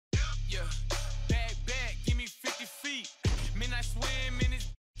Yeah, bag, give me 50 feet. Midnight swim in this,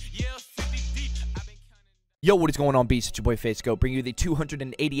 yeah, 50 deep. I've been counting. Yo, what is going on, Beast? It's your boy FaZe. Bring you the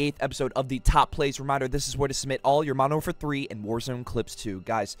 288th episode of the Top Plays. Reminder, this is where to submit all your Modern Warfare 3 and Warzone clips to.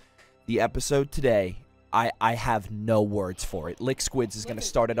 Guys, the episode today, I have no words for it. Lick Squids is going to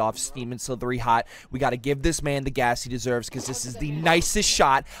start it off steaming slithery hot. We got to give this man the gas he deserves because this is the nicest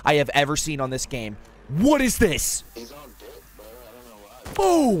shot I have ever seen on this game. What is this? He's on dick, bro. I don't know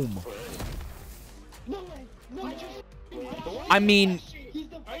why. Boom!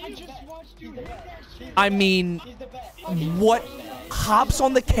 I mean, what hops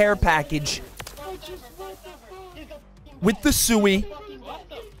on the care package with the Sui,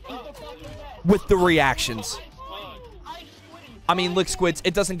 with the reactions. I mean, Lick Squids,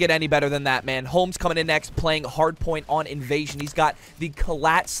 it doesn't get any better than that, man. Holmes coming in next, playing hardpoint on Invasion. He's got the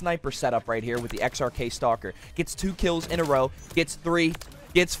Collat sniper setup right here with the XRK Stalker. Gets 2 kills in a row, gets 3,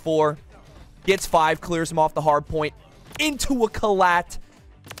 gets 4, gets 5, clears him off the hardpoint, into a Collat,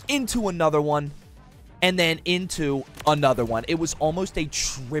 into another one, and then into another one. It was almost a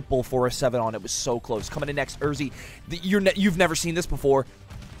triple for a 7-on. It was so close. Coming in next, Urzi. You've never seen this before.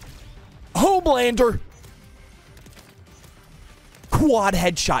 Homelander. Quad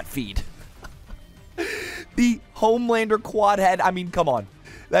headshot feed. The Homelander quad head. I mean, come on.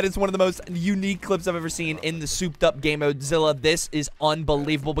 That is one of the most unique clips I've ever seen in the souped-up game Modezilla. This is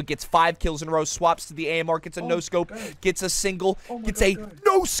unbelievable, but gets 5 kills in a row, swaps to the AMR, gets a no-scope, gets a single, gets a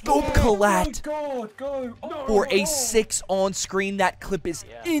no-scope Collat for a 6 on screen. That clip is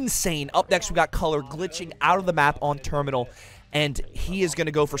insane. Up next, we got Color glitching out of the map on Terminal, and he is going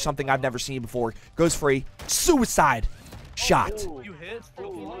to go for something I've never seen before. Goes for a suicide shot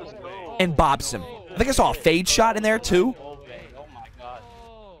and bobs him. I think I saw a fade shot in there, too.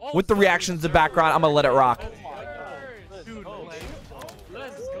 With the reactions in the background, I'm going to let it rock.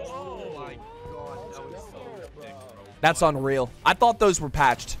 That's unreal. I thought those were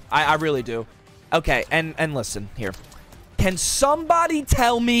patched. I really do. Okay, and listen here. Can somebody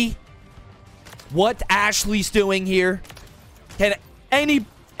tell me what Ashley's doing here? Can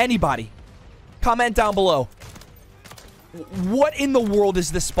anybody comment down below? What in the world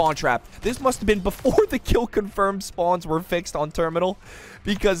is this spawn trap? This must have been before the kill confirmed spawns were fixed on Terminal,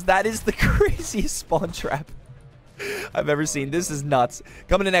 because that is the craziest spawn trap I've ever seen. This is nuts.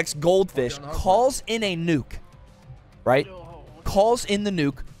 Coming in next, Goldfish calls in a nuke, right? Calls in the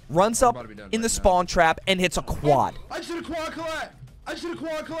nuke, runs up in the spawn trap, and hits a quad. I just hit a quad Collat. I just hit a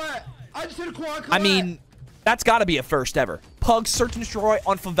quad Collat. I just hit a quad Collat. I mean, that's got to be a first ever. Pug, search and destroy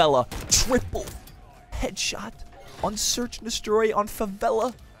on Favela. Triple headshot on search and destroy on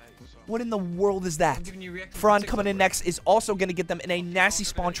Favela. What in the world is that? Fran coming in next is also going to get them in a nasty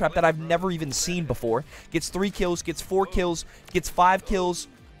spawn trap that I've never even seen before. Gets 3 kills, gets 4 kills, gets 5 kills,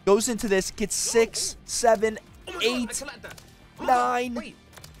 goes into this, gets 6, 7, 8, 9.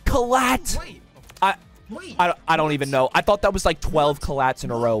 Collat. I don't even know. I thought that was like 12 Collats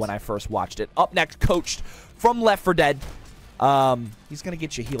in a row when I first watched it. Up next, Coached from Left 4 Dead. He's going to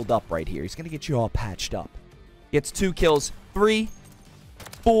get you healed up right here. He's going to get you all patched up. Gets 2 kills. 3,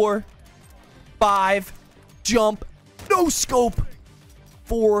 4, 5. Jump. No scope.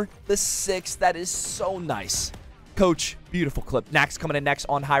 For the 6. That is so nice. Coach, beautiful clip. Nax coming in next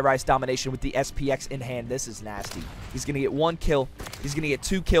on high-rise domination with the SPX in hand. This is nasty. He's going to get 1 kill. He's going to get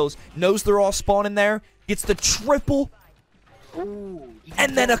 2 kills. Knows they're all spawning there. Gets the triple.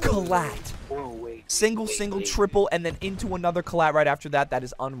 And then a Collat. Single, triple, and then into another Collat right after that. That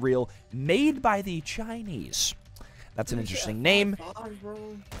is unreal. Made by the Chinese. That's an interesting name.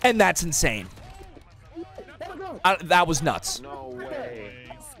 And that's insane. That was nuts. No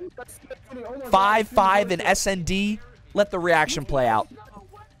way. 5-5 in SND. Let the reaction play out.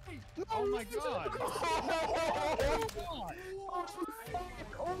 Oh my god.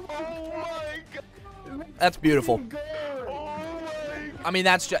 That's beautiful. I mean,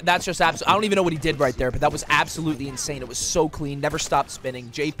 that's just absolutely. I don't even know what he did right there, but that was absolutely insane. It was so clean, never stopped spinning.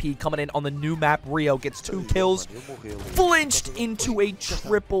 JP coming in on the new map. Rio gets 2 kills, flinched into a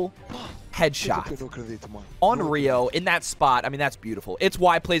triple headshot on Rio in that spot. I mean, that's beautiful. It's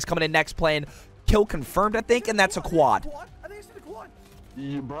Y Plays coming in next, playing kill confirmed, I think, and that's a quad.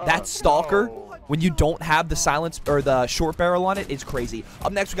 That Stalker, when you don't have the silence or the short barrel on it, is crazy.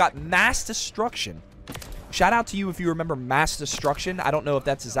 Up next, we got Mass Destruction. Shout out to you if you remember Mass Destruction. I don't know if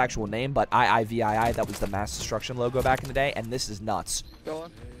that's his actual name, but IIVII, that was the Mass Destruction logo back in the day, and this is nuts.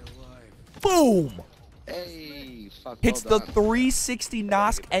 Boom! Hey, fuck. Hits the 360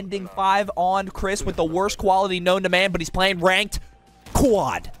 Nosk, ending 5 on Chris with the worst quality known to man, but he's playing ranked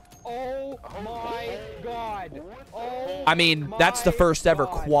quad. Oh my god. Oh I mean, that's the first ever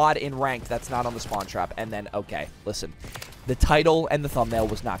quad in ranked that's not on the spawn trap. And then, okay, listen. The title and the thumbnail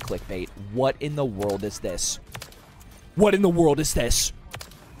was not clickbait. What in the world is this? What in the world is this?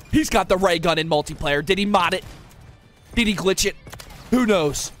 He's got the ray gun in multiplayer. Did he mod it? Did he glitch it? Who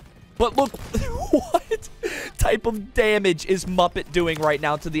knows? But look, what type of damage is Muppet doing right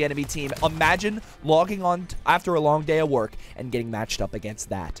now to the enemy team? Imagine logging on after a long day of work and getting matched up against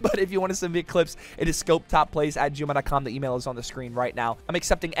that. But if you want to submit clips, it is scopetopplays@gmail.com. The email is on the screen right now. I'm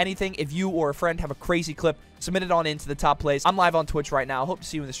accepting anything. If you or a friend have a crazy clip, submit it on into the top plays. I'm live on Twitch right now. Hope to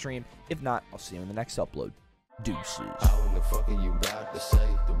see you in the stream. If not, I'll see you in the next upload. Deuces. How in the fuck are you about to say?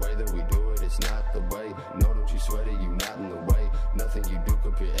 The way that we do it, it's not the way. No, don't you sweat it, you not in the way. Nothing you do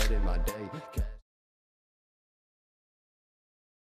could put in my day.